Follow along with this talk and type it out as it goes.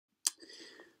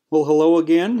Well, hello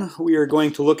again. We are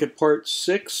going to look at part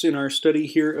 6 in our study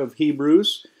here of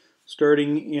Hebrews,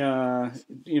 starting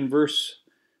in verse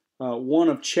 1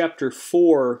 of chapter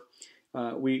 4.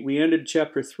 We ended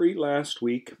chapter 3 last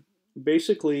week,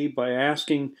 basically by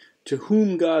asking to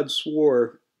whom God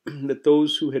swore that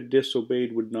those who had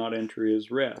disobeyed would not enter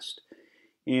his rest.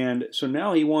 And so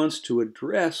now he wants to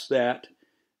address that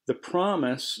the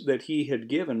promise that he had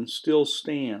given still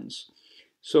stands.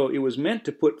 So it was meant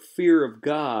to put fear of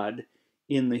God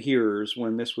in the hearers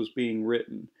when this was being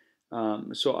written.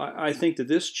 So I think that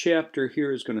this chapter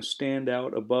here is going to stand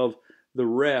out above the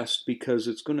rest because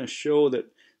it's going to show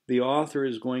that the author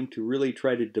is going to really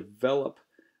try to develop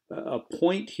a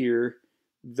point here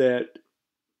that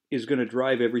is going to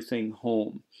drive everything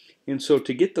home. And so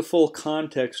to get the full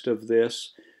context of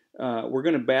this, we're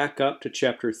going to back up to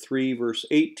chapter 3, verse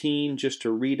 18, just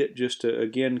to read it, just to,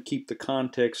 again, keep the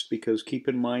context, because keep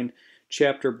in mind,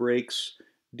 chapter breaks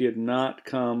did not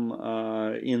come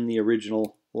in the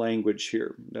original language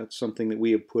here. That's something that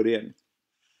we have put in.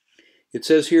 It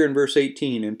says here in verse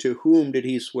 18, "And to whom did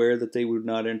he swear that they would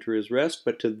not enter his rest,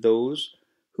 but to those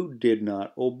who did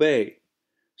not obey?"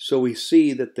 So we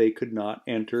see that they could not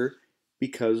enter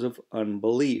because of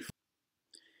unbelief.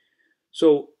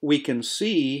 So we can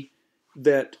see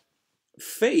that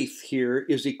faith here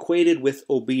is equated with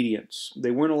obedience.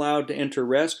 They weren't allowed to enter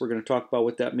rest. We're going to talk about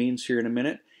what that means here in a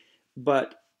minute.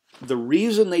 But the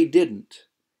reason they didn't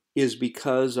is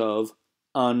because of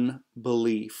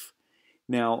unbelief.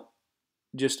 Now,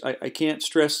 I can't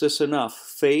stress this enough.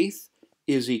 Faith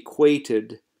is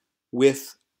equated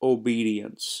with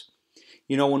obedience.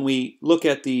 You know, when we look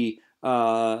at the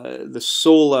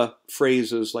sola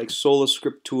phrases like sola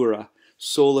scriptura,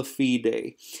 sola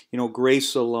fide,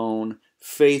 grace alone,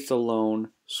 faith alone,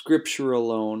 scripture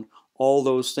alone, all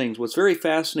those things. What's very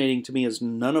fascinating to me is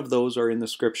none of those are in the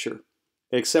scripture,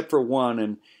 except for one,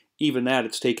 and even that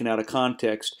it's taken out of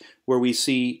context, where we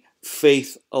see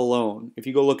faith alone. If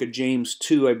you go look at James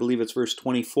 2, I believe it's verse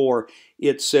 24,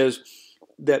 it says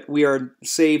that we are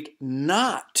saved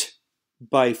not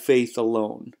by faith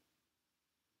alone,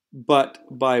 but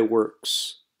by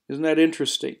works. Isn't that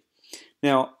interesting?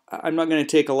 Now, I'm not going to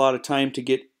take a lot of time to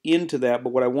get into that,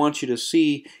 but what I want you to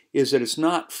see is that it's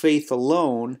not faith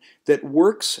alone, that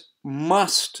works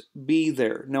must be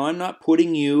there. Now, I'm not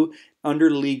putting you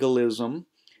under legalism.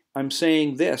 I'm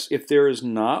saying this: if there is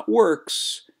not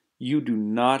works, you do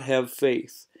not have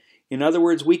faith. In other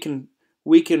words, we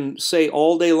can say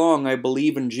all day long, "I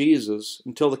believe in Jesus,"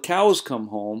 until the cows come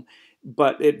home,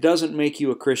 but it doesn't make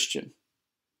you a Christian.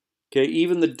 Okay,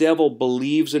 even the devil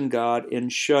believes in God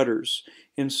and shudders.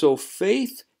 And so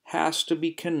faith has to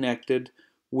be connected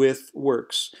with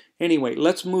works. Anyway,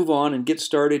 let's move on and get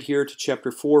started here to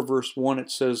chapter 4, verse 1. It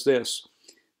says this: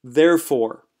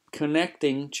 "Therefore,"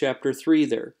 connecting chapter 3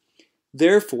 there,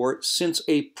 "Therefore, since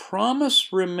a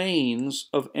promise remains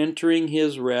of entering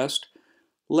his rest,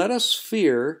 let us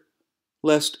fear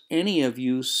lest any of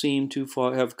you seem to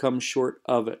have come short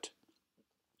of it."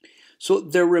 So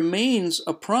there remains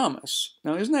a promise.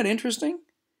 Now, isn't that interesting?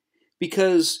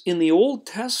 Because in the Old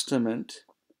Testament,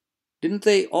 didn't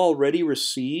they already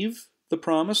receive the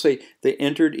promise? They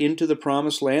entered into the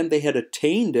promised land. They had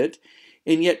attained it.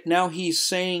 And yet now he's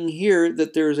saying here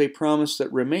that there is a promise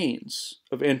that remains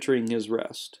of entering his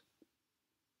rest.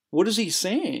 What is he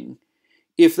saying?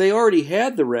 If they already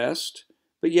had the rest,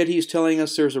 but yet he's telling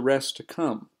us there's a rest to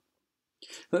come.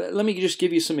 Let me just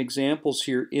give you some examples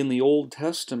here in the Old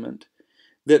Testament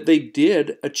that they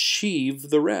did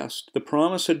achieve the rest. The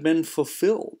promise had been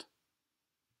fulfilled.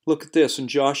 Look at this in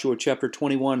Joshua chapter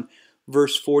 21,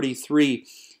 verse 43.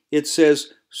 It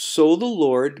says, "So the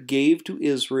Lord gave to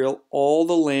Israel all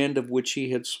the land of which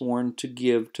he had sworn to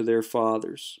give to their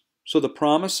fathers." So the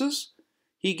promises,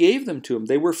 he gave them to them.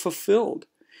 They were fulfilled.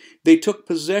 They took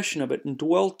possession of it and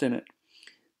dwelt in it.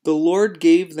 The Lord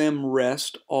gave them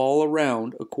rest all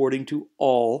around according to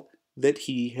all that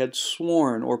he had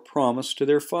sworn or promised to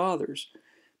their fathers.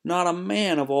 Not a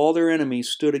man of all their enemies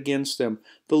stood against them.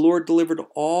 The Lord delivered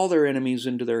all their enemies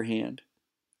into their hand.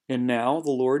 And now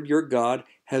the Lord your God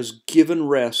has given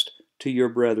rest to your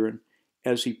brethren,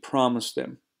 as he promised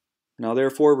them. Now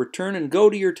therefore return and go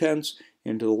to your tents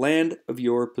and to the land of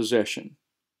your possession.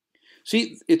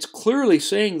 See, it's clearly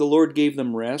saying the Lord gave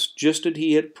them rest, just as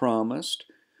he had promised.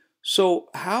 So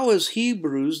how is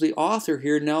Hebrews, the author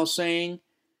here, now saying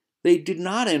they did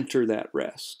not enter that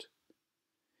rest?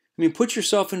 I mean, put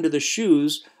yourself into the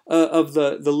shoes of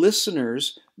the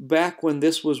listeners back when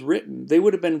this was written. They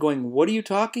would have been going, "What are you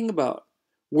talking about?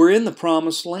 We're in the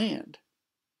promised land."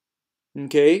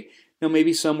 Okay? Now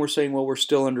maybe some were saying, "Well, we're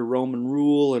still under Roman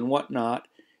rule and whatnot."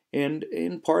 And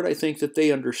in part, I think that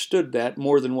they understood that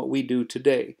more than what we do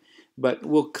today. But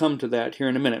we'll come to that here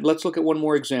in a minute. Let's look at one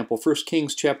more example. 1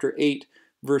 Kings chapter 8,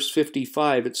 verse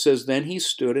 55. It says, "Then he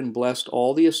stood and blessed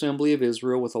all the assembly of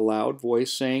Israel with a loud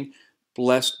voice, saying,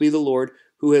 Blessed be the Lord,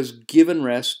 who has given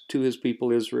rest to his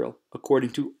people Israel,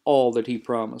 according to all that he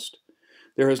promised.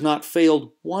 There has not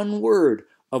failed one word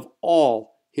of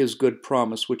all his good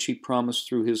promise, which he promised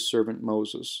through his servant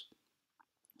Moses."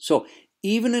 So,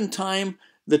 even in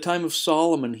the time of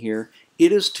Solomon here,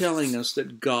 it is telling us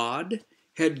that God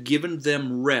had given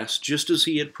them rest, just as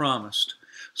he had promised.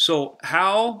 So,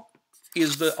 how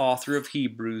is the author of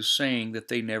Hebrews saying that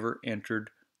they never entered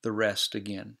the rest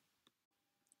again?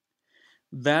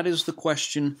 That is the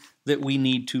question that we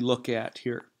need to look at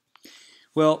here.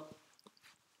 Well,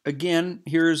 again,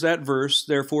 here is that verse,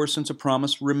 "Therefore, since a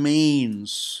promise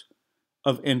remains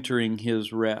of entering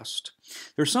his rest."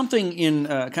 There's something in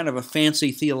kind of a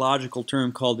fancy theological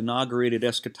term called inaugurated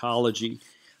eschatology.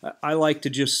 I like to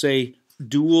just say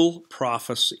dual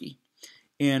prophecy.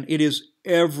 And it is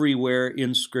everywhere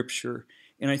in Scripture.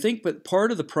 And I think that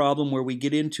part of the problem where we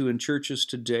get into in churches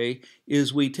today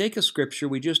is we take a Scripture,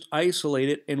 we just isolate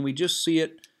it, and we just see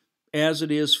it as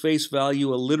it is, face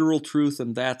value, a literal truth,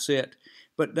 and that's it.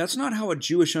 But that's not how a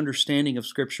Jewish understanding of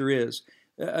Scripture is.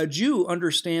 A Jew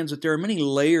understands that there are many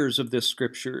layers of this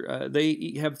Scripture.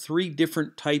 They have three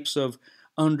different types of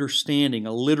understanding: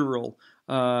 a literal,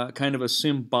 kind of a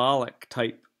symbolic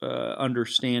type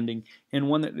understanding, and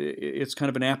one that it's kind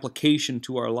of an application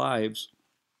to our lives.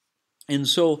 And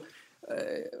so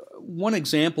one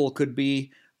example could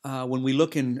be when we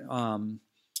look in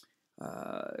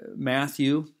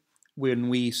Matthew, when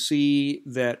we see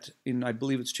that in, I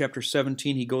believe it's chapter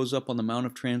 17, he goes up on the Mount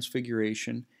of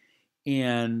Transfiguration,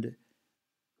 and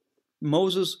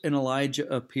Moses and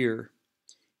Elijah appear.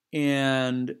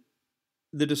 And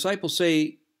the disciples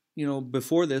say,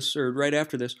 before this or right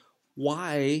after this,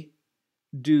 why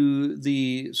do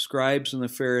the scribes and the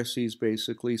Pharisees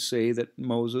basically say that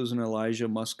Moses and Elijah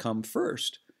must come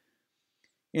first?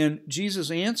 And Jesus'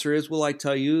 answer is, well, I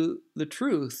tell you the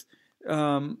truth.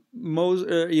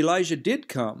 Elijah did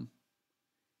come.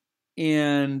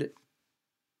 And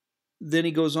then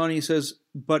he goes on, he says,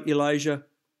 but Elijah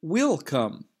will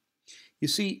come. You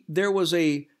see, there was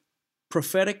a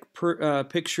prophetic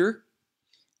picture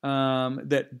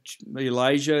that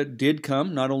Elijah did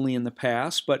come, not only in the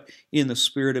past, but in the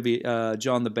spirit of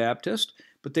John the Baptist.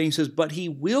 But then he says, but he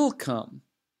will come,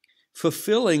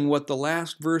 fulfilling what the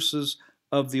last verses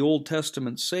of the Old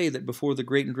Testament say, that before the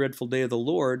great and dreadful day of the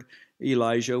Lord,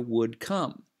 Elijah would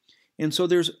come. And so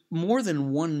there's more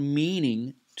than one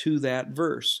meaning to that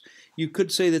verse. You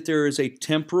could say that there is a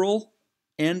temporal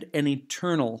and an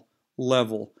eternal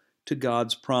level to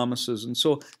God's promises. And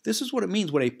so this is what it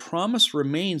means. When a promise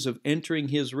remains of entering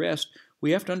his rest,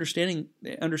 we have to understand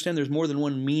there's more than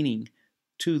one meaning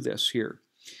to this here.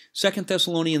 2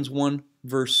 Thessalonians 1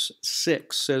 verse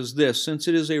 6 says this, since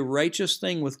it is a righteous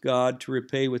thing with God to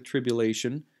repay with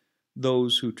tribulation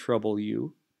those who trouble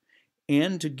you,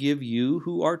 and to give you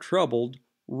who are troubled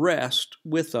rest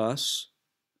with us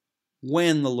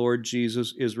when the Lord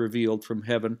Jesus is revealed from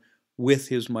heaven with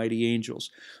his mighty angels.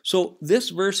 So this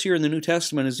verse here in the New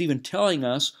Testament is even telling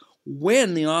us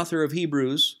when the author of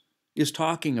Hebrews is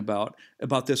talking about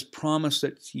this promise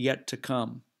that's yet to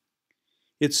come.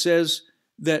 It says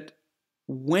that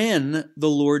when the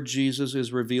Lord Jesus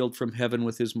is revealed from heaven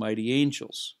with his mighty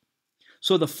angels.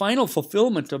 So the final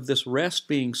fulfillment of this rest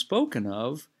being spoken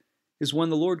of is when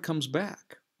the Lord comes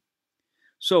back.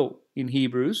 So in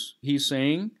Hebrews, he's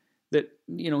saying that,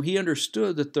 he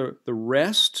understood that the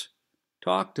rest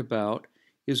talked about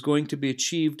is going to be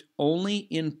achieved only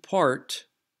in part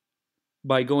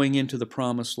by going into the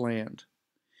promised land.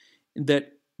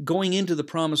 That going into the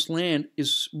promised land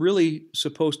is really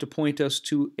supposed to point us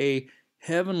to a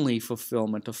heavenly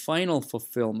fulfillment, a final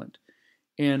fulfillment.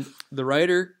 And the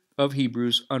writer of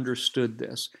Hebrews understood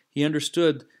this. He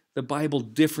understood the Bible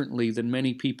differently than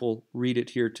many people read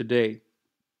it here today.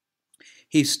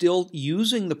 He's still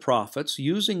using the prophets,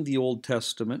 using the Old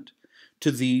Testament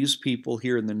to these people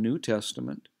here in the New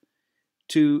Testament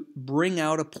to bring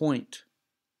out a point.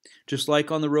 Just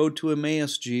like on the road to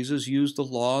Emmaus, Jesus used the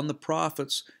law and the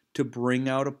prophets to bring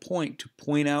out a point, to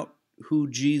point out who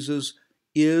Jesus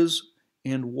is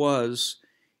and was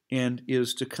and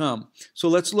is to come. So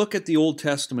let's look at the Old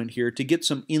Testament here to get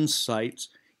some insights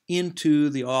into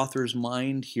the author's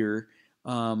mind here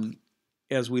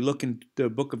as we look in the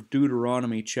book of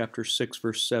Deuteronomy chapter 6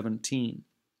 verse 17.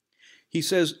 He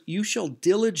says, you shall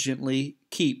diligently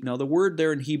keep. Now the word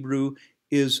there in Hebrew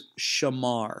is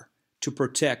shamar. to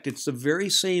protect. It's the very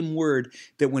same word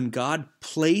that when God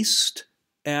placed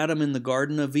Adam in the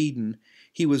Garden of Eden,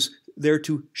 he was there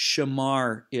to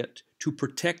shamar it, to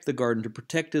protect the garden, to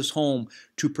protect his home,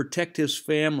 to protect his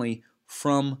family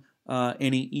from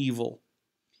any evil.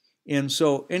 And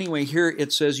so anyway, here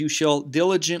it says, you shall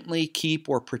diligently keep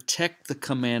or protect the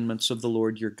commandments of the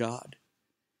Lord your God,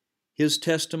 his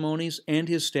testimonies and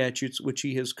his statutes which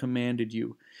he has commanded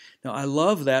you. Now I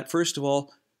love that. First of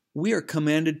all, we are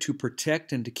commanded to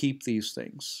protect and to keep these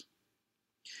things.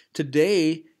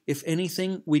 Today, if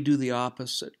anything, we do the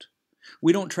opposite.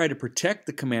 We don't try to protect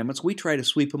the commandments. We try to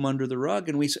sweep them under the rug,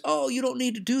 and we say, oh, you don't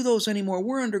need to do those anymore.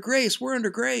 We're under grace. We're under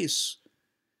grace.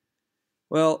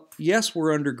 Well, yes,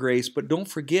 we're under grace, but don't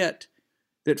forget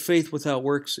that faith without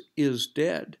works is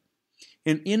dead.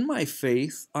 And in my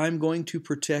faith, I'm going to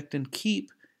protect and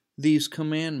keep these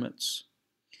commandments.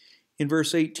 In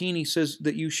verse 18, he says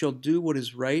that you shall do what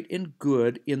is right and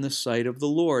good in the sight of the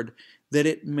Lord, that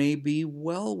it may be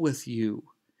well with you,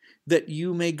 that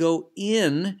you may go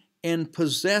in and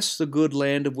possess the good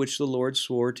land of which the Lord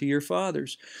swore to your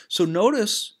fathers. So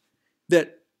notice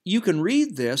that you can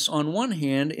read this on one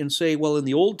hand and say, well, in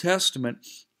the Old Testament,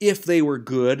 if they were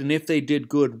good and if they did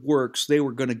good works, they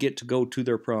were going to get to go to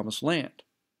their promised land.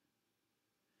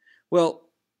 Well,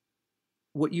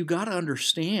 what you got to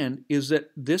understand is that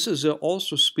this is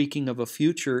also speaking of a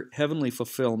future heavenly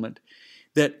fulfillment,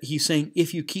 that he's saying,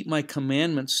 if you keep my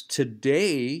commandments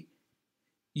today,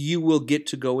 you will get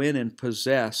to go in and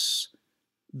possess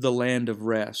the land of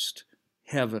rest,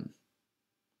 heaven.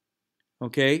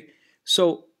 Okay?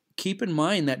 So keep in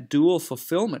mind that dual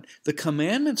fulfillment. The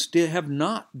commandments have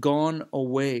not gone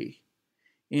away.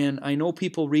 And I know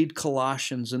people read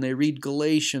Colossians and they read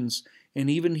Galatians and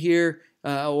even here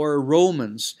or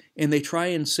Romans, and they try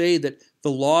and say that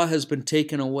the law has been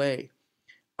taken away.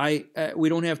 We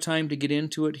don't have time to get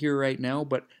into it here right now,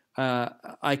 but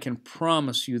I can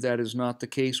promise you that is not the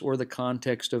case or the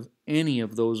context of any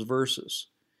of those verses.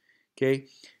 Okay?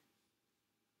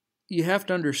 You have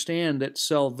to understand that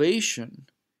salvation,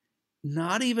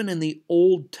 not even in the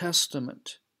Old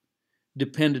Testament,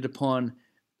 depended upon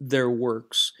their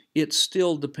works. It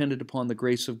still depended upon the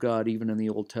grace of God even in the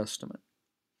Old Testament.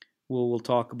 We'll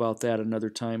talk about that another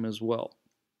time as well.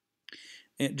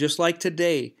 And just like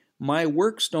today, my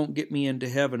works don't get me into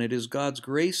heaven. It is God's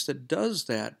grace that does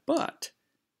that. But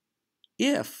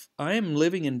if I am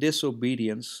living in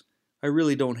disobedience, I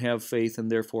really don't have faith,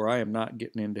 and therefore I am not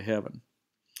getting into heaven.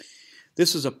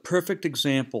 This is a perfect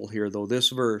example here, though, this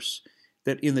verse,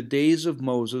 that in the days of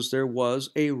Moses there was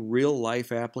a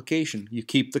real-life application. You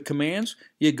keep the commands,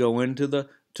 you go into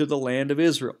the land of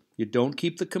Israel. You don't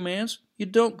keep the commands, you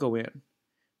don't go in.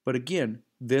 But again,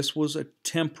 this was a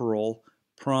temporal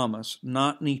promise,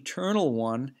 not an eternal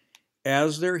one,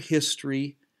 as their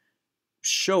history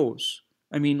shows.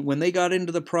 I mean, when they got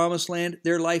into the promised land,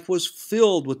 their life was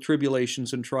filled with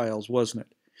tribulations and trials, wasn't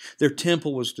it? Their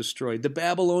temple was destroyed. The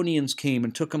Babylonians came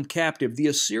and took them captive. The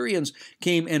Assyrians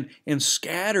came and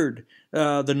scattered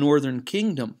the northern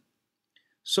kingdom.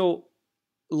 So,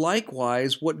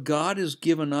 likewise, what God has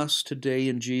given us today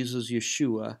in Jesus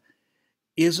Yeshua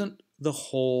isn't the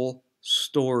whole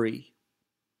story.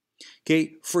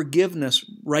 Okay, forgiveness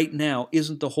right now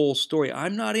isn't the whole story.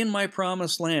 I'm not in my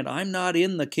promised land. I'm not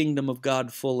in the kingdom of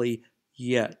God fully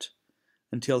yet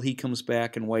until he comes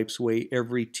back and wipes away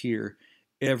every tear,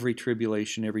 every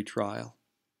tribulation, every trial.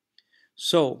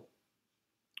 So,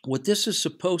 what this is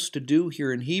supposed to do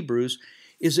here in Hebrews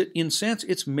is that, in a sense,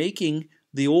 it's making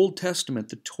the Old Testament,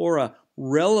 the Torah,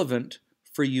 relevant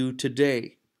for you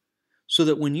today. So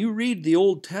that when you read the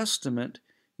Old Testament,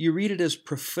 you read it as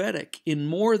prophetic in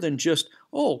more than just,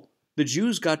 oh, the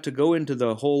Jews got to go into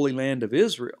the Holy Land of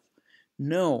Israel.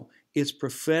 No, it's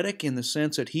prophetic in the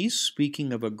sense that he's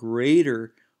speaking of a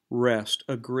greater rest,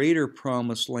 a greater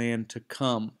promised land to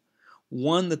come,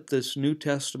 one that this New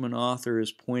Testament author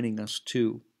is pointing us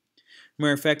to.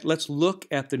 Matter of fact, let's look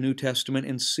at the New Testament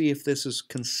and see if this is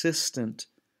consistent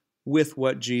with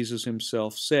what Jesus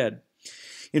himself said.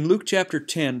 In Luke chapter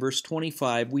 10, verse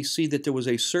 25, we see that there was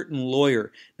a certain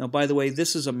lawyer. Now, by the way,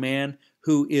 this is a man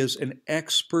who is an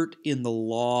expert in the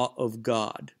law of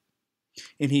God.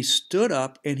 And he stood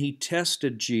up and he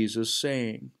tested Jesus,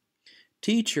 saying,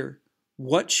 "Teacher,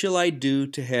 what shall I do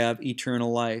to have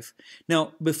eternal life?"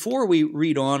 Now, before we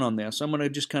read on this, I'm going to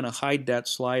just kind of hide that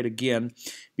slide again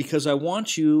because I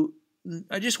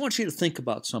just want you to think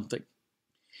about something.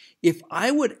 If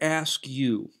I would ask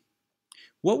you,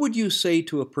 what would you say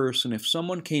to a person if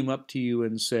someone came up to you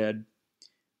and said,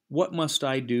 "What must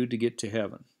I do to get to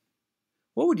heaven?"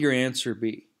 What would your answer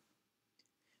be?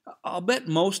 I'll bet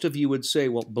most of you would say,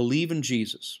 well, believe in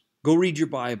Jesus. Go read your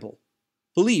Bible.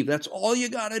 Believe. That's all you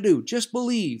got to do. Just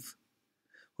believe.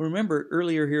 Well, remember,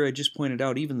 earlier here I just pointed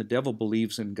out even the devil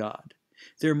believes in God.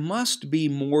 There must be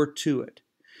more to it.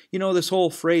 You know, this whole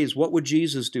phrase, what would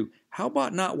Jesus do? How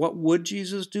about not what would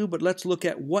Jesus do, but let's look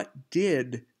at what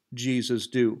did Jesus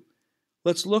do.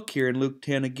 Let's look here in Luke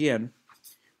 10 again.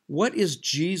 What is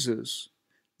Jesus,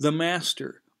 the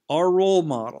Master, our role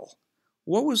model?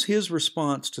 What was his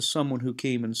response to someone who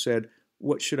came and said,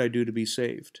 what should I do to be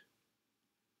saved?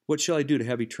 What shall I do to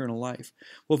have eternal life?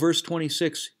 Well, verse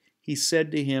 26, he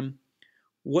said to him,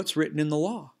 what's written in the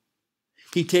law?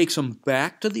 He takes him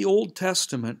back to the Old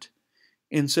Testament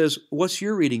and says, what's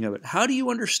your reading of it? How do you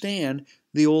understand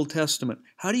the Old Testament?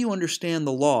 How do you understand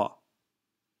the law?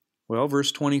 Well,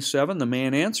 verse 27, the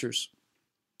man answers,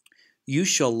 you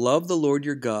shall love the Lord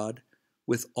your God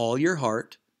with all your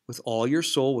heart, with all your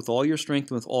soul, with all your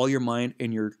strength, and with all your mind,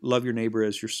 and love your neighbor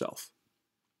as yourself.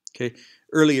 Okay.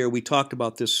 Earlier we talked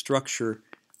about this structure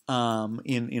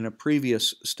in a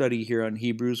previous study here on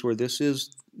Hebrews, where this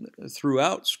is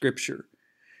throughout Scripture,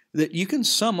 that you can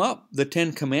sum up the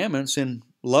 10 Commandments in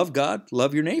love God,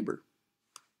 love your neighbor.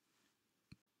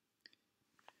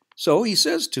 So he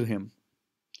says to him,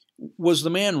 was the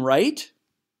man right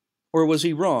or was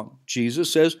he wrong?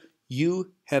 Jesus says,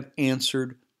 you have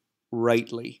answered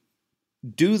rightly.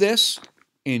 Do this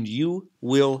and you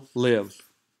will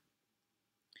live.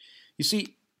 You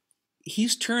see,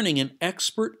 he's turning an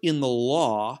expert in the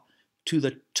law to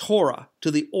the Torah,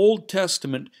 to the Old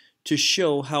Testament, to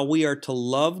show how we are to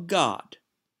love God.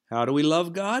 How do we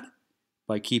love God?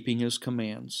 By keeping his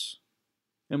commands.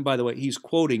 And by the way, he's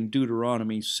quoting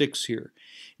Deuteronomy 6 here.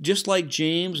 Just like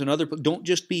James and other, don't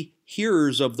just be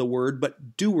hearers of the word,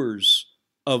 but doers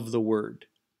of the word.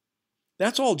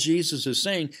 That's all Jesus is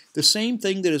saying. The same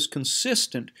thing that is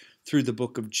consistent through the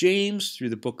book of James, through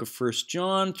the book of 1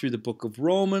 John, through the book of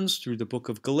Romans, through the book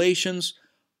of Galatians,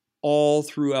 all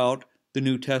throughout the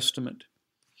New Testament.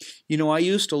 You know, I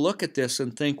used to look at this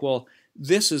and think, well,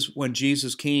 this is when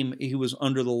Jesus came, he was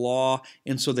under the law,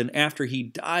 and so then after he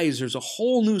dies, there's a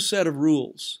whole new set of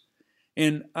rules.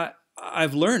 And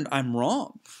I've learned I'm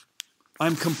wrong.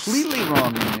 I'm completely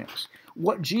wrong in this.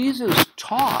 What Jesus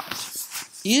taught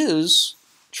is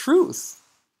truth.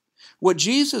 What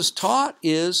Jesus taught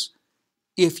is,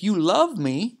 if you love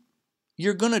me,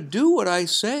 you're going to do what I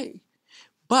say.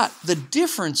 But the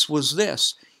difference was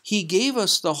this. He gave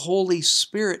us the Holy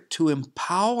Spirit to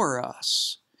empower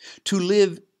us, to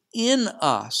live in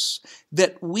us,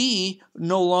 that we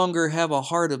no longer have a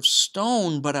heart of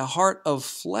stone, but a heart of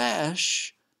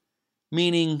flesh,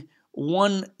 meaning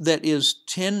one that is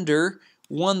tender,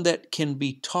 one that can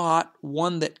be taught,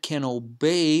 one that can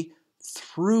obey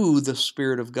through the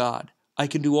Spirit of God. I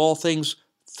can do all things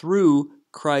through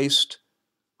Christ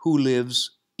who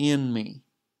lives in me.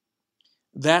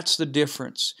 That's the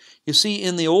difference. You see,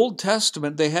 in the Old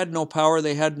Testament, they had no power,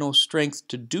 they had no strength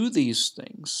to do these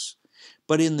things.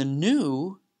 But in the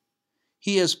New,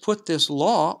 he has put this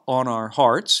law on our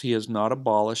hearts. He has not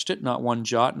abolished it. Not one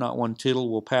jot, not one tittle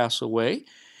will pass away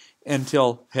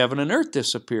until heaven and earth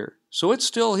disappear. So it's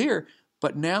still here.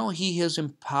 But now he has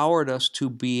empowered us to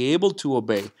be able to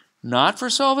obey, not for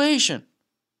salvation.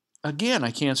 Again,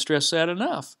 I can't stress that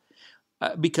enough.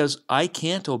 Because I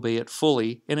can't obey it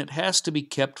fully, and it has to be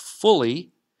kept fully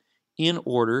in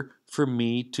order for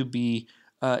me to be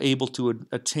able to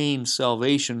attain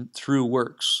salvation through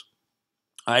works.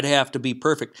 I'd have to be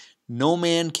perfect. No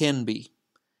man can be.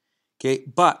 Okay,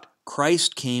 but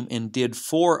Christ came and did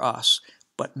for us,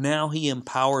 but now he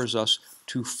empowers us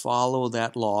to follow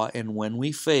that law, and when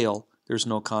we fail, there's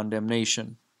no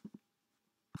condemnation.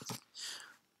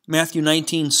 Matthew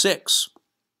 19:6.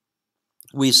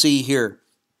 We see here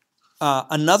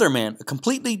another man, a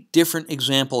completely different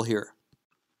example here.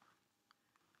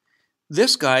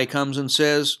 This guy comes and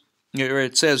says, or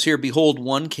it says here, behold,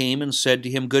 one came and said to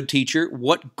him, good teacher,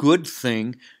 what good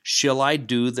thing shall I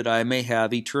do that I may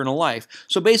have eternal life?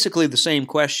 So basically the same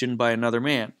question by another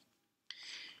man.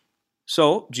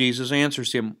 So Jesus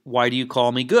answers him, why do you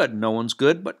call me good? No one's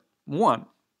good but one,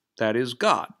 that is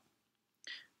God.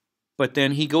 But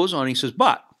then he goes on, he says,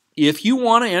 but if you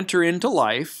want to enter into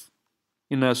life,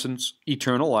 in essence,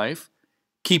 eternal life,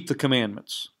 keep the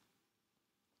commandments.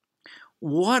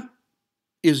 What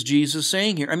is Jesus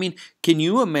saying here? I mean, can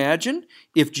you imagine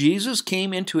if Jesus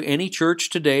came into any church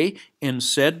today and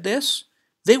said this?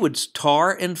 They would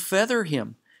tar and feather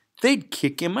him. They'd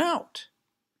kick him out.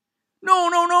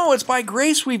 No, it's by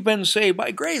grace we've been saved.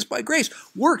 By grace.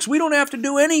 Works, we don't have to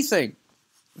do anything.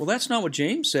 Well, that's not what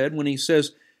James said when he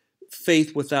says,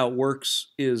 faith without works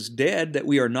is dead, that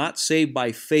we are not saved by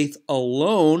faith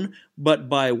alone, but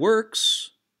by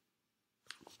works.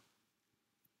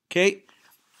 Okay?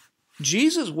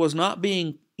 Jesus was not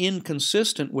being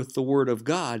inconsistent with the Word of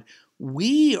God.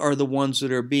 We are the ones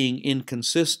that are being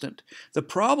inconsistent. The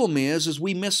problem is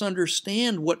we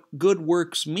misunderstand what good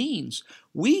works means.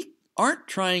 We aren't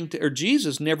trying to, or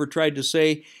Jesus never tried to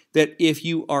say that if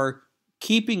you are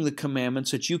keeping the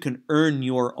commandments that you can earn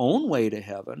your own way to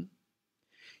heaven.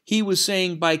 He was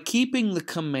saying by keeping the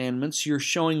commandments, you're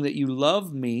showing that you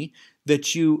love me,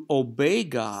 that you obey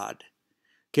God.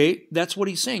 Okay, that's what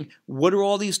he's saying. What do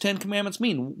all these 10 commandments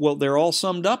mean? Well, they're all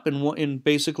summed up in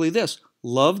basically this.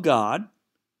 Love God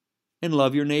and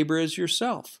love your neighbor as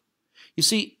yourself. You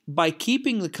see, by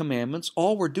keeping the commandments,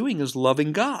 all we're doing is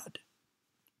loving God.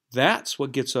 That's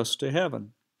what gets us to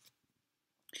heaven.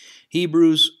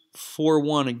 Hebrews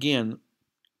 4:1, again,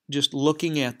 just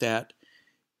looking at that,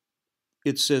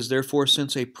 it says, therefore,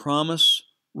 since a promise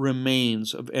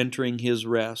remains of entering his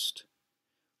rest,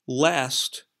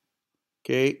 lest,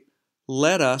 okay,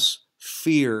 let us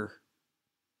fear.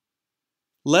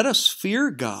 Let us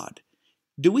fear God.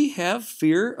 Do we have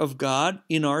fear of God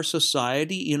in our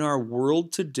society, in our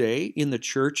world today, in the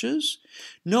churches?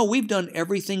 No, we've done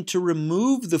everything to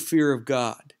remove the fear of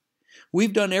God.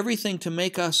 We've done everything to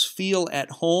make us feel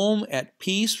at home, at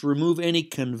peace, remove any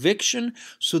conviction,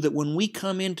 so that when we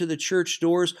come into the church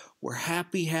doors, we're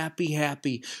happy, happy,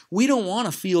 happy. We don't want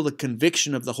to feel the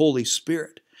conviction of the Holy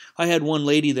Spirit. I had one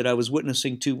lady that I was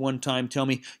witnessing to one time tell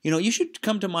me, you should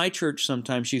come to my church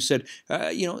sometime. She said,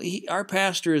 our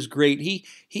pastor is great.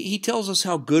 He tells us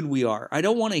how good we are. I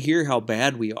don't want to hear how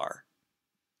bad we are.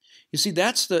 You see,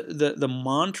 that's the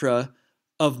mantra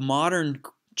of modern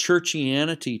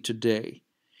churchianity today,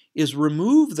 is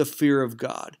remove the fear of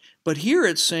God. But here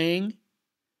it's saying,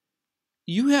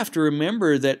 you have to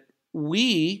remember that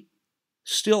we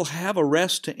still have a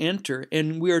rest to enter,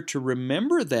 and we are to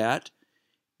remember that,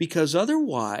 because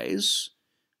otherwise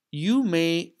you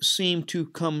may seem to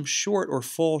come short or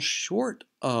fall short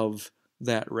of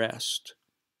that rest.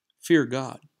 Fear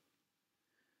God.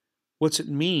 What's it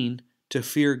mean to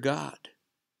fear God?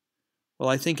 Well,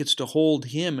 I think it's to hold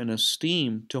Him in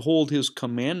esteem, to hold His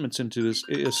commandments into His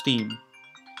esteem,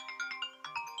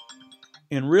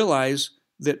 and realize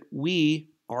that we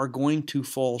are going to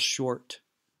fall short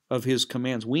of His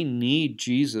commands. We need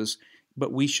Jesus,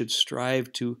 but we should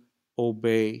strive to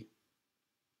obey.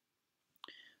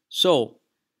 So,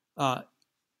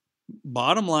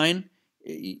 bottom line,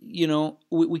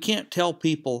 we can't tell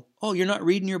people, oh, you're not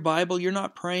reading your Bible, you're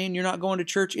not praying, you're not going to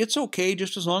church. It's okay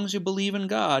just as long as you believe in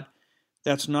God.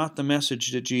 That's not the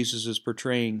message that Jesus is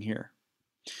portraying here.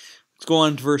 Let's go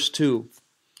on to verse 2.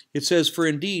 It says, for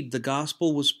indeed the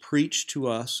gospel was preached to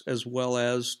us as well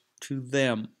as to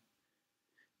them.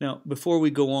 Now, before we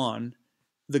go on,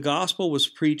 the gospel was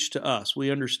preached to us.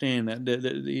 We understand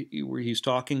that he's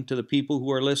talking to the people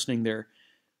who are listening there.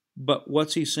 But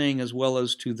what's he saying as well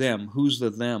as to them? Who's the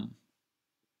them?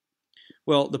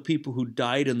 Well, the people who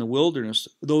died in the wilderness,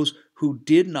 those who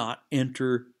did not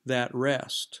enter that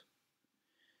rest.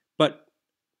 But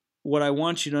what I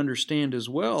want you to understand as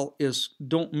well is,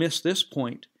 don't miss this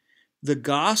point. The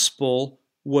gospel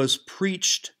was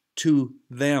preached to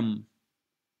them.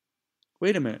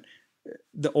 Wait a minute.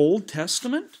 The Old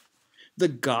Testament? The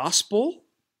gospel?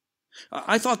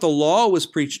 I thought the law was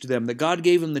preached to them, that God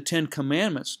gave them the 10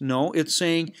 commandments. No, it's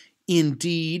saying,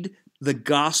 indeed, the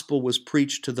gospel was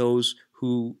preached to those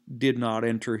who did not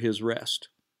enter his rest.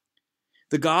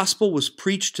 The gospel was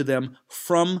preached to them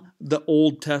from the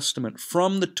Old Testament,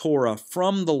 from the Torah,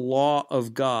 from the law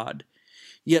of God.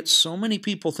 Yet so many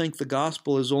people think the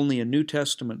gospel is only a New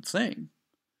Testament thing.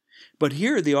 But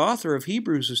here the author of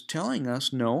Hebrews is telling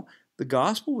us, no, the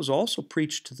gospel was also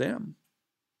preached to them.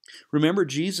 Remember,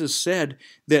 Jesus said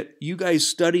that you guys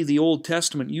study the Old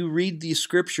Testament. You read these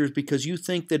scriptures because you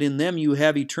think that in them you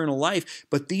have eternal life.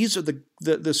 But these are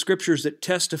the scriptures that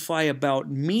testify about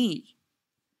me.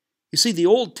 You see, the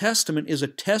Old Testament is a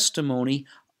testimony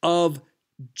of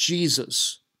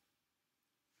Jesus.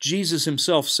 Jesus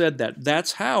himself said that.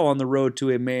 That's how on the road to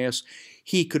Emmaus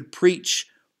he could preach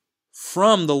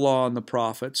from the law and the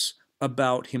prophets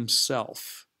about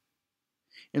himself.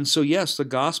 And so, yes, the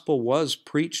gospel was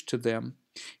preached to them.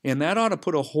 And that ought to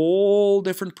put a whole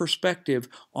different perspective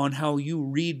on how you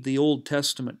read the Old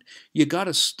Testament. You got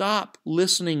to stop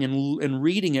listening and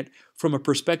reading it from a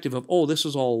perspective of, oh, this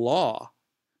is all law.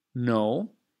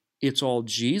 No, it's all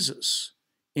Jesus.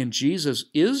 And Jesus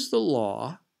is the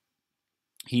law.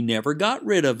 He never got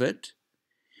rid of it.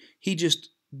 He just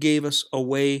gave us a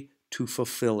way to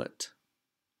fulfill it.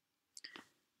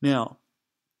 Now,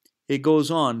 it goes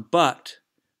on, but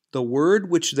the word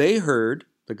which they heard,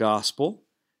 the gospel,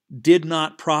 did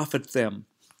not profit them.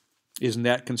 Isn't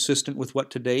that consistent with what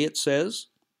today it says?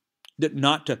 That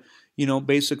not to,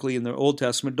 basically in the Old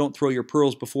Testament, don't throw your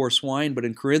pearls before swine, but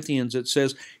in Corinthians it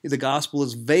says the gospel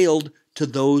is veiled to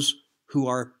those who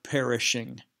are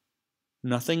perishing.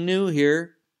 Nothing new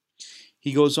here.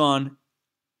 He goes on,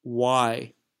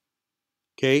 why?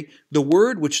 Okay, the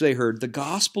word which they heard, the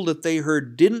gospel that they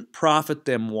heard didn't profit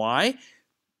them. Why?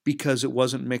 Because it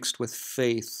wasn't mixed with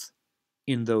faith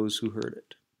in those who heard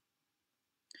it.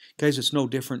 Guys, it's no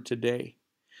different today.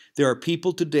 There are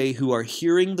people today who are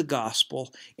hearing the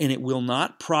gospel and it will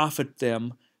not profit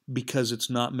them because it's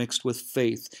not mixed with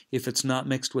faith. If it's not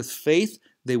mixed with faith,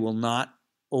 they will not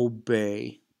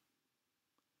obey.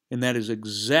 And that is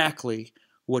exactly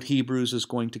what Hebrews is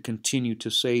going to continue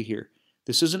to say here.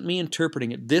 This isn't me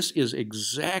interpreting it. This is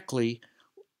exactly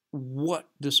what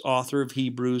this author of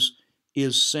Hebrews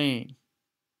is saying.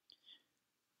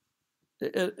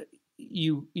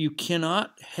 You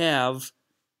cannot have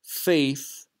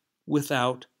faith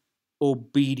without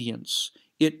obedience.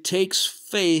 It takes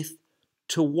faith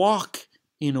to walk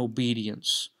in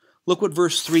obedience. Look what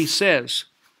verse 3 says.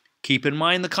 Keep in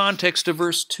mind the context of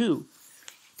verse 2.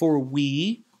 For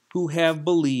we who have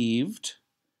believed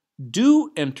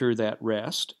do enter that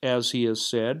rest, as he has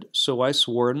said, so I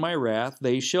swore in my wrath,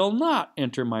 they shall not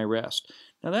enter my rest.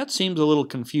 Now that seems a little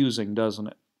confusing, doesn't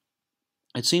it?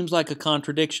 It seems like a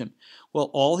contradiction.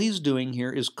 Well, all he's doing here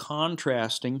is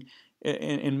contrasting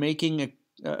and making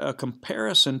a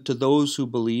comparison to those who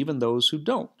believe and those who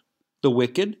don't. The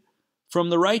wicked from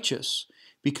the righteous.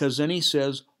 Because then he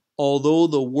says, although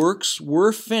the works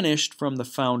were finished from the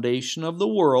foundation of the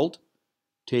world,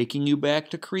 taking you back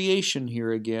to creation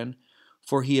here again,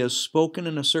 for he has spoken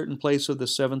in a certain place of the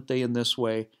seventh day in this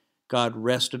way, God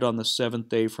rested on the seventh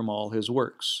day from all his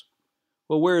works.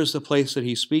 Well, where is the place that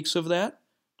he speaks of that?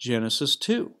 Genesis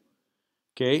 2.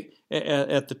 Okay,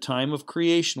 at the time of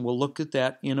creation. We'll look at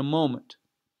that in a moment.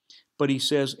 But he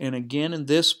says, and again in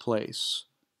this place,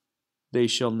 they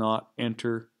shall not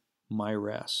enter my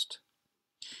rest.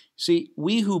 See,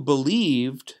 we who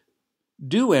believed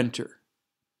do enter.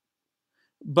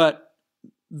 But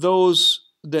those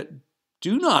that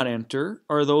do not enter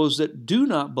are those that do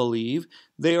not believe.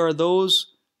 They are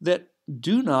those that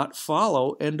do not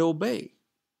follow and obey.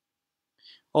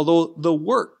 Although the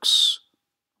works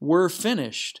were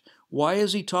finished. Why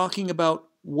is he talking about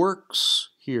works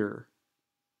here?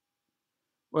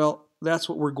 Well, that's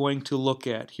what we're going to look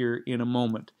at here in a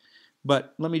moment.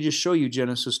 But let me just show you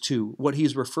Genesis 2. What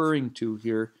he's referring to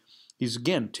here, he's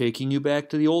again taking you back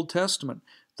to the Old Testament.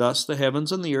 Thus the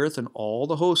heavens and the earth and all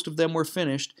the host of them were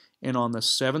finished, and on the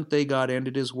seventh day God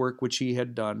ended his work which he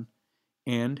had done.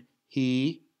 And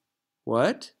he,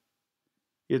 what?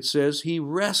 It says he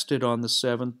rested on the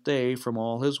seventh day from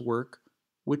all his work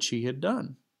which he had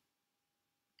done.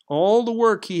 All the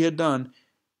work he had done,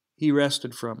 he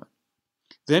rested from it.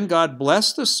 Then God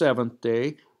blessed the seventh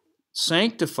day,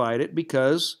 sanctified it,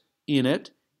 because in it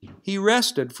he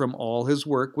rested from all his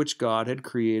work which God had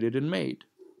created and made.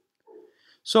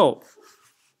 So,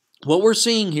 what we're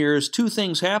seeing here is two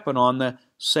things happen on the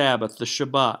Sabbath, the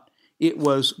Shabbat. It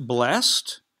was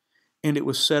blessed and it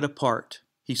was set apart.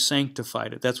 He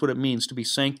sanctified it. That's what it means. To be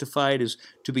sanctified is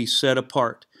to be set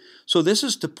apart. So this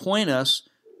is to point us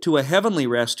to a heavenly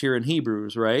rest here in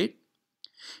Hebrews, right?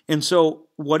 And so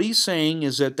what he's saying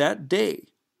is that that day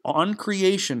on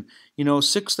creation,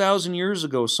 6,000 years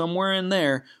ago, somewhere in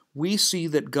there, we see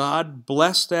that God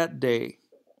blessed that day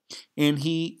and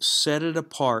he set it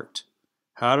apart.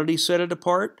 How did he set it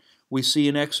apart? We see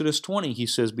in Exodus 20, he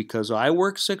says, because I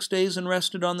worked 6 days and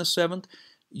rested on the seventh,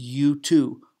 you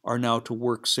too are now to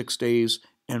work 6 days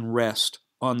and rest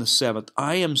on the seventh.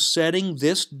 I am setting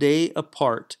this day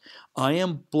apart. I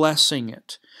am blessing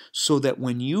it so that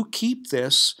when you keep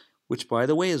this, which by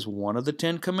the way is one of the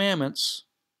 10 commandments,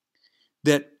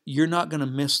 that you're not going to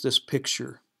miss this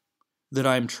picture that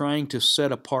I'm trying to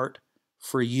set apart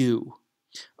for you.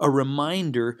 A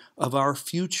reminder of our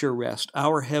future rest,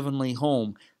 our heavenly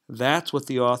home. That's what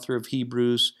the author of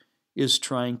Hebrews is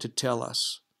trying to tell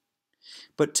us.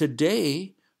 But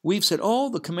today, we've said,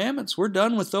 the commandments, we're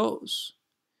done with those.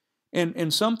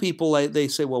 And some people, they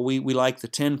say, well, we like the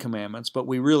 10 commandments, but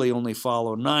we really only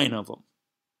follow 9 of them.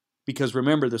 Because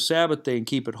remember, the Sabbath day and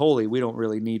keep it holy, we don't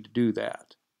really need to do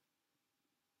that.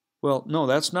 Well, no,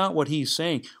 that's not what he's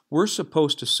saying. We're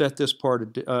supposed to set this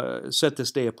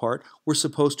day apart. We're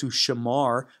supposed to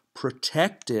shamar,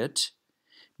 protect it,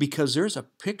 because there's a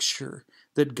picture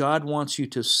that God wants you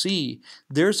to see.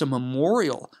 There's a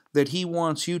memorial that he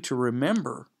wants you to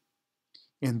remember.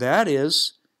 And that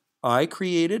is, I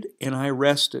created and I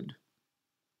rested.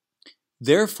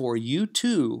 Therefore, you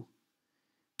too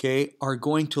okay, are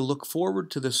going to look forward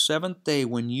to the seventh day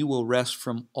when you will rest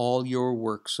from all your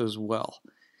works as well,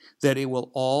 that it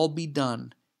will all be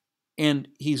done. And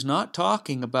he's not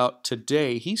talking about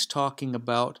today, he's talking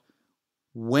about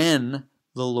when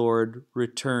the Lord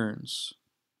returns.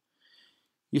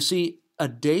 You see, a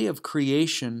day of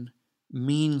creation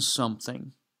means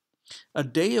something. A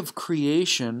day of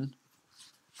creation,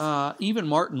 even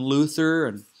Martin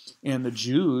Luther and the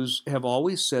Jews have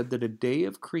always said that a day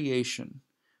of creation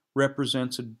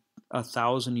represents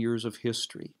 1,000 years of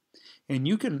history. And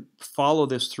you can follow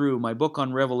this through. My book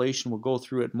on Revelation will go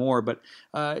through it more, but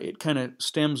it kind of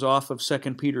stems off of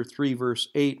 2 Peter 3, verse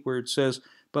 8, where it says,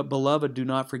 "But beloved, do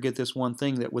not forget this one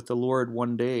thing, that with the Lord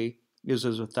one day is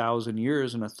as 1,000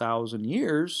 years, and 1,000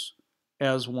 years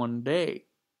as one day."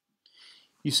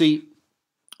 You see,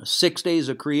 6 days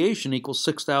of creation equals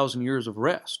 6,000 years of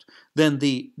rest. Then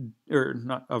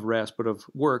not of rest, but of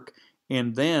work.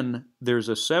 And then there's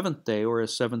a seventh day, or a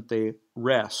seventh day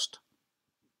rest.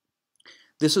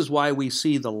 This is why we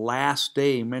see the last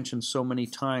day mentioned so many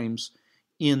times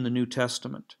in the New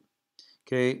Testament.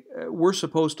 Okay, we're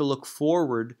supposed to look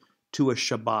forward to a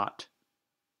Shabbat,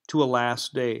 to a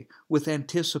last day, with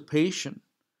anticipation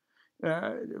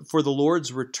for the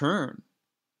Lord's return,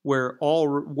 where all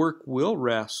work will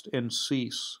rest and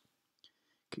cease,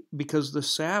 because the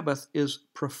Sabbath is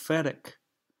prophetic.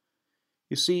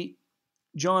 You see,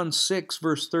 John 6,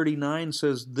 verse 39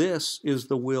 says, "This is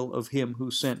the will of him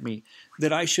who sent me,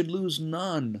 that I should lose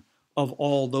none of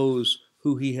all those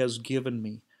who he has given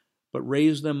me, but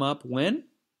raise them up" when?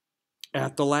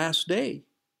 At the last day.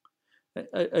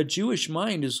 A Jewish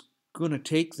mind is going to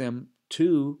take them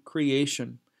to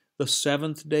creation, the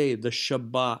seventh day, the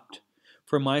Shabbat.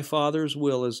 "For my Father's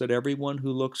will is that everyone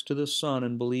who looks to the Son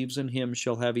and believes in him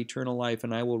shall have eternal life,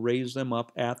 and I will raise them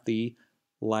up at the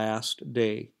last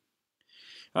day."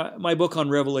 My book on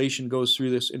Revelation goes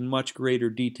through this in much greater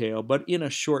detail, but in a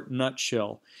short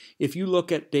nutshell, if you look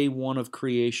at day one of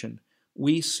creation,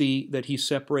 we see that he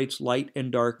separates light and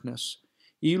darkness.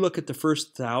 You look at the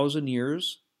first 1,000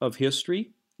 years of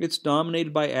history, it's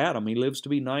dominated by Adam. He lives to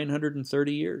be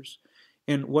 930 years.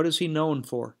 And what is he known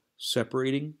for?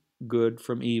 Separating good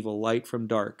from evil, light from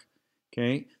dark.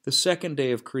 Okay? The second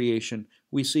day of creation,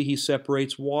 we see he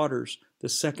separates waters. The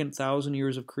second 1,000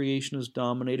 years of creation is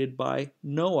dominated by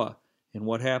Noah. And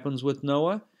what happens with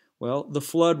Noah? Well, the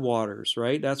flood waters,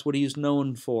 right? That's what he's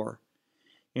known for.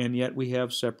 And yet we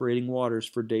have separating waters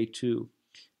for day two.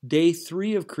 Day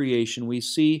three of creation, we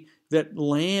see that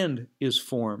land is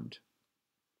formed.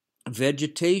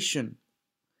 Vegetation.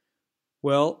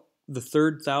 Well, the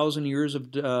third 1,000 years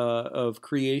of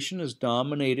creation is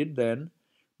dominated then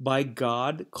by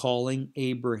God calling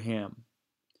Abraham.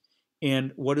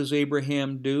 And what does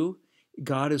Abraham do?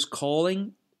 God is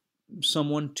calling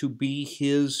someone to be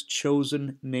his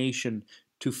chosen nation,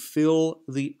 to fill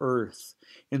the earth.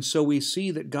 And so we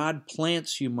see that God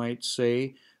plants, you might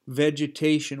say,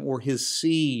 vegetation or his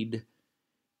seed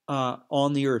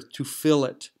on the earth to fill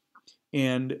it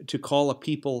and to call a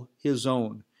people his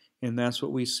own. And that's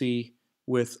what we see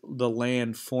with the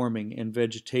land forming and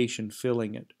vegetation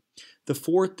filling it. The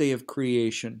fourth day of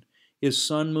creation is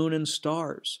sun, moon, and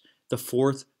stars. The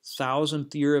fourth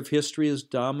 1,000th year of history is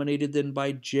dominated then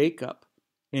by Jacob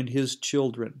and his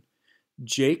children.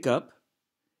 Jacob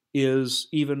is,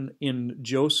 even in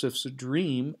Joseph's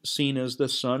dream, seen as the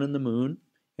sun and the moon,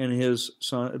 and his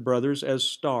brothers as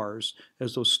stars,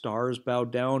 as those stars bow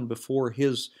down before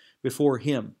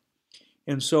him.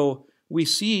 And so we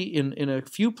see in a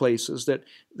few places that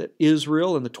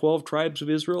Israel and the 12 tribes of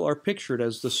Israel are pictured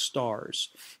as the stars.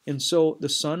 And so the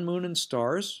sun, moon, and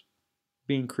stars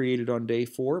being created on day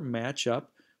 4 match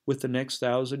up with the next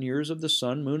 1,000 years of the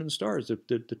sun, moon, and stars, the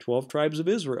 12 tribes of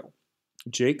Israel,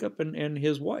 Jacob and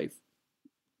his wife.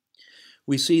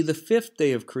 We see the fifth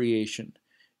day of creation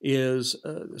is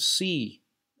sea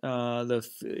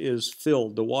is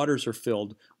filled. The waters are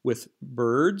filled with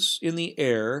birds in the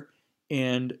air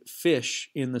and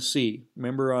fish in the sea.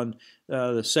 Remember, on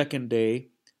the second day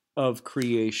of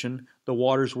creation, the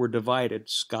waters were divided,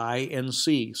 sky and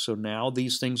sea. So now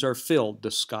these things are filled,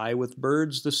 the sky with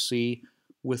birds, the sea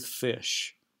with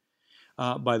fish.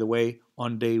 By the way,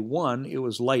 on day 1, it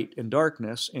was light and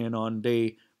darkness, and on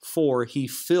day 4, he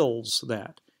fills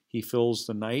that. He fills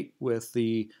the night with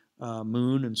the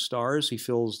moon and stars. He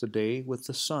fills the day with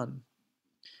the sun,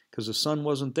 because the sun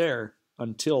wasn't there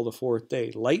until the 4th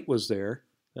day. Light was there,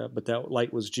 but that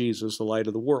light was Jesus, the light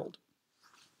of the world.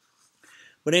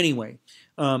 But anyway,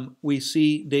 we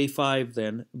see day 5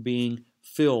 then being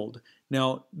filled.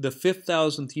 Now, the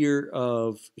 5,000th year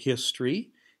of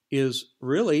history is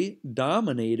really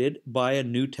dominated by a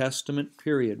New Testament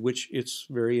period, which it's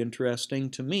very interesting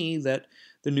to me that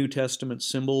the New Testament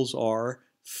symbols are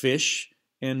fish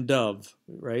and dove,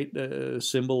 right? A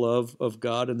symbol of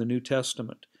God in the New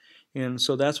Testament. And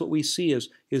so that's what we see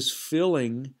is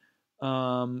filling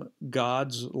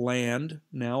God's land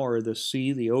now, or the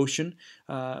sea, the ocean,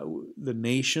 the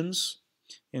nations.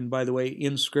 And by the way,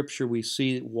 in Scripture we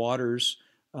see waters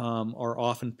are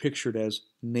often pictured as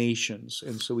nations.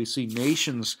 And so we see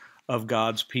nations of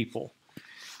God's people.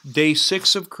 Day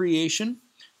 6 of creation,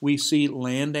 we see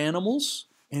land animals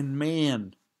and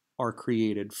man are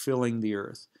created, filling the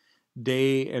earth.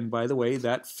 And by the way,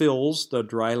 that fills the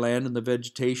dry land and the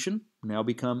vegetation, now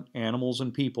become animals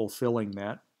and people filling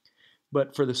that.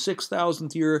 But for the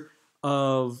 6,000th year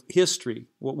of history,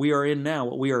 what we are in now,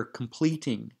 what we are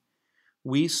completing,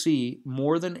 we see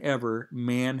more than ever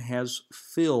man has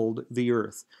filled the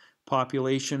earth.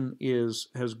 Population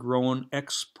has grown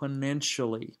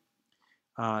exponentially.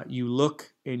 You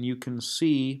look and you can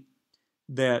see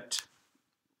that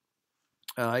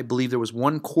I believe there was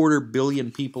 1/4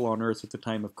 billion people on earth at the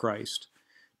time of Christ.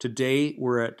 Today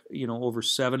we're at over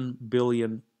 7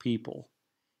 billion people.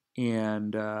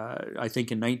 And I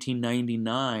think in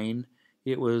 1999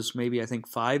 it was maybe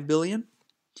 5 billion.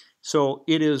 So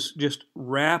it is just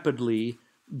rapidly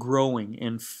growing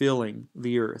and filling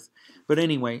the earth. But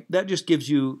anyway, that just gives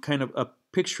you kind of a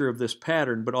picture of this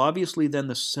pattern. But obviously then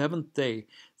the seventh day,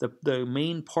 the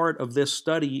main part of this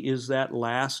study is that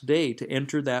last day, to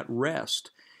enter that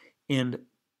rest. And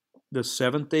the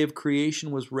seventh day of creation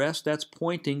was rest. That's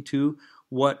pointing to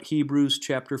what Hebrews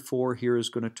chapter 4 here is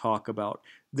going to talk about.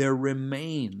 There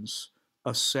remains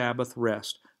a Sabbath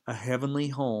rest, a heavenly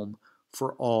home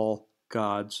for all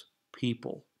God's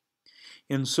people.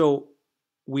 And so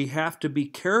we have to be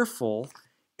careful,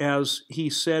 as he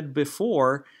said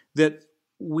before, that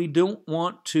we don't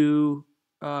want to,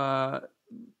 not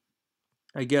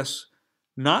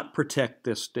protect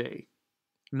this day,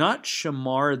 not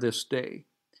shamar this day,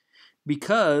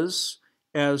 because,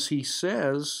 as he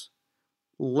says,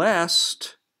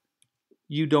 lest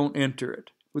you don't enter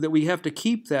it. That we have to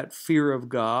keep that fear of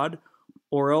God,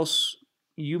 or else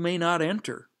you may not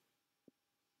enter.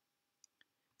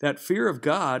 That fear of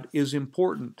God is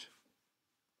important.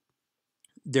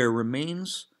 There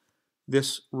remains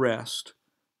this rest.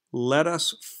 Let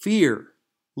us fear.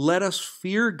 Let us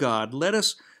fear God. Let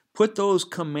us put those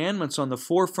commandments on the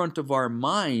forefront of our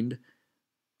mind,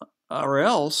 or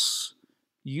else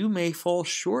you may fall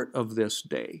short of this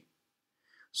day.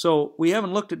 So we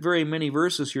haven't looked at very many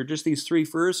verses here, just these 3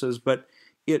 verses, but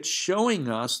it's showing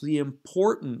us the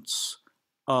importance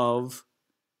of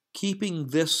keeping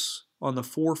this on the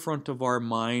forefront of our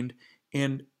mind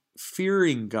and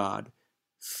fearing God.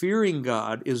 Fearing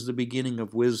God is the beginning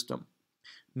of wisdom.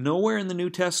 Nowhere in the New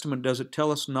Testament does it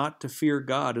tell us not to fear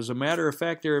God. As a matter of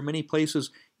fact, there are many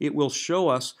places it will show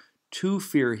us to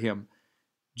fear Him.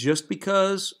 Just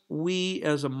because we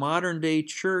as a modern day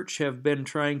church have been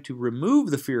trying to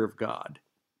remove the fear of God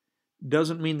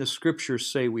doesn't mean the Scriptures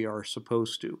say we are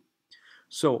supposed to.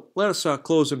 So let us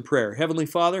close in prayer. Heavenly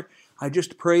Father, I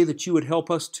just pray that you would help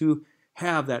us to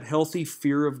have that healthy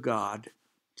fear of God,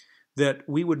 that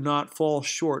we would not fall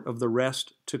short of the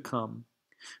rest to come.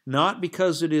 Not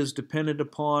because it is dependent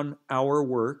upon our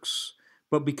works,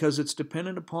 but because it's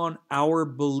dependent upon our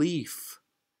belief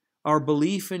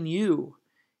in you,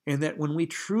 and that when we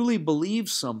truly believe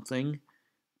something,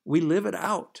 we live it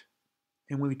out.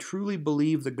 And when we truly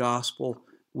believe the gospel,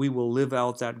 we will live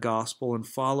out that gospel and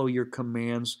follow your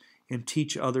commands and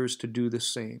teach others to do the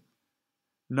same.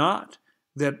 Not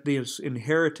that this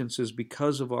inheritance is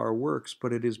because of our works,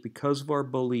 but it is because of our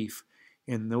belief,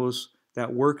 and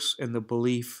that works and the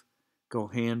belief go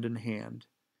hand in hand.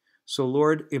 So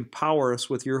Lord, empower us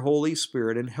with your Holy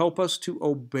Spirit and help us to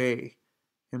obey.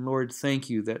 And Lord, thank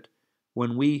you that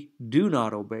when we do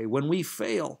not obey, when we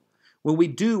fail, when we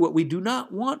do what we do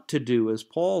not want to do, as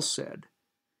Paul said,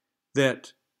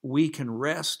 that we can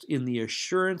rest in the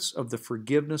assurance of the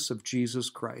forgiveness of Jesus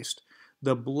Christ,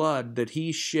 the blood that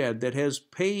he shed that has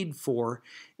paid for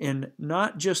and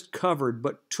not just covered,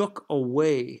 but took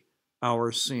away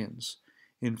our sins.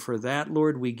 And for that,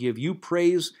 Lord, we give you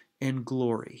praise and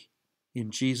glory. In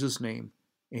Jesus' name,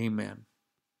 amen.